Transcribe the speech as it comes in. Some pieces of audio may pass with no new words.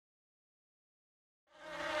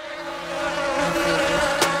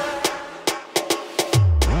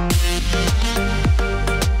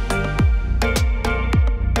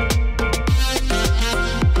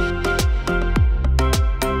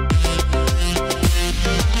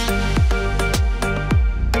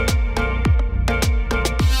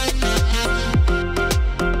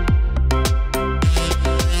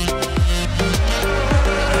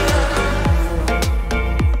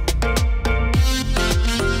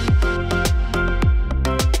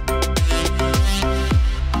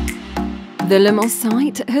The Le Mans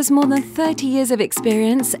site has more than 30 years of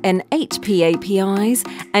experience in HPAPIs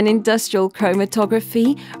and industrial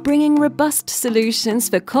chromatography, bringing robust solutions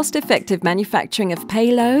for cost-effective manufacturing of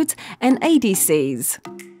payloads and ADCs.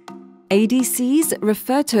 ADCs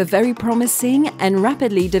refer to a very promising and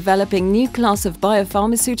rapidly developing new class of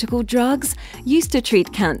biopharmaceutical drugs used to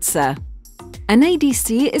treat cancer. An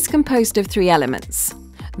ADC is composed of three elements: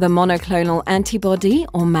 the monoclonal antibody,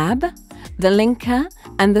 or mAb, the linker,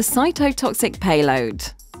 and the cytotoxic payload.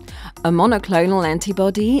 A monoclonal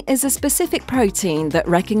antibody is a specific protein that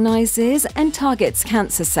recognizes and targets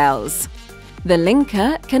cancer cells. The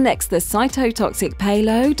linker connects the cytotoxic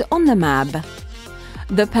payload on the mAb.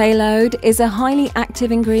 The payload is a highly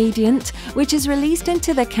active ingredient which is released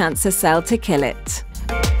into the cancer cell to kill it.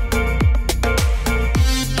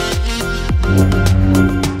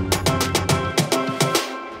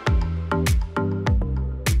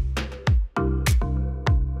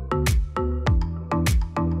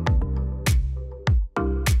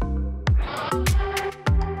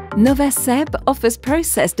 Novasep offers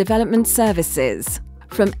process development services,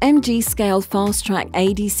 from MG-scale fast-track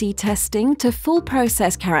ADC testing to full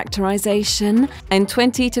process characterization and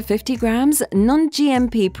 20 to 50 grams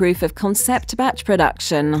non-GMP proof of concept batch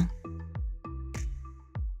production.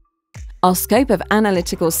 Our scope of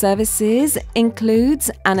analytical services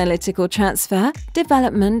includes analytical transfer,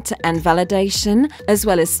 development and validation, as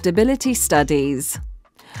well as stability studies.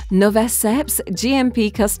 Novasep's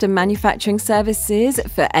GMP custom manufacturing services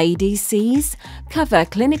for ADCs cover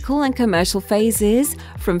clinical and commercial phases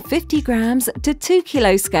from 50 grams to 2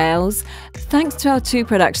 kilo scales, thanks to our 2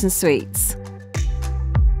 production suites.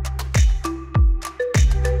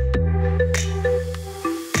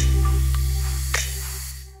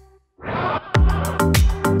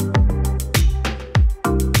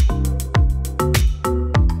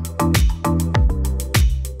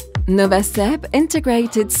 Novasep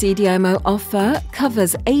integrated CDMO offer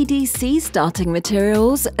covers ADC starting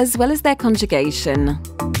materials as well as their conjugation.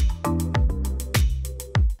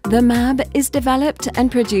 The mAb is developed and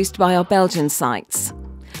produced by our Belgian sites.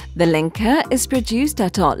 The linker is produced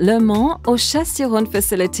at our Le Mans or Châtillon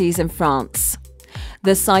facilities in France.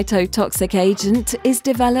 The cytotoxic agent is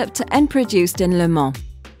developed and produced in Le Mans.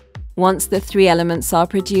 Once the 3 elements are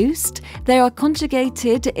produced, they are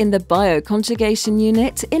conjugated in the bioconjugation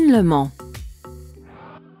unit in Le Mans.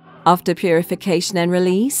 After purification and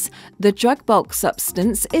release, the drug bulk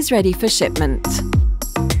substance is ready for shipment.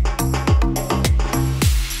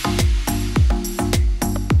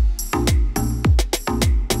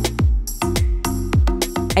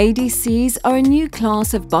 ADCs are a new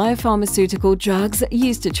class of biopharmaceutical drugs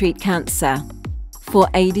used to treat cancer. 4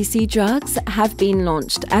 ADC drugs have been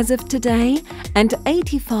launched as of today, and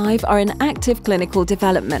 85 are in active clinical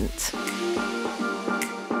development.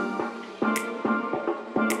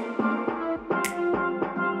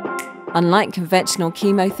 Unlike conventional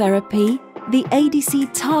chemotherapy, the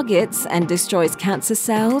ADC targets and destroys cancer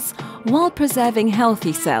cells while preserving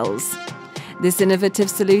healthy cells. This innovative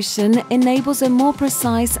solution enables a more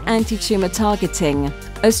precise anti-tumor targeting,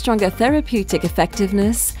 a stronger therapeutic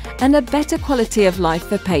effectiveness, and a better quality of life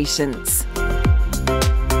for patients.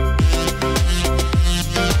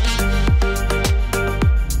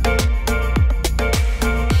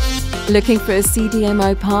 Looking for a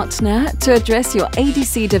CDMO partner to address your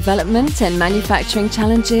ADC development and manufacturing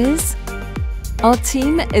challenges? Our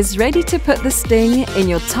team is ready to put the sting in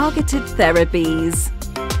your targeted therapies.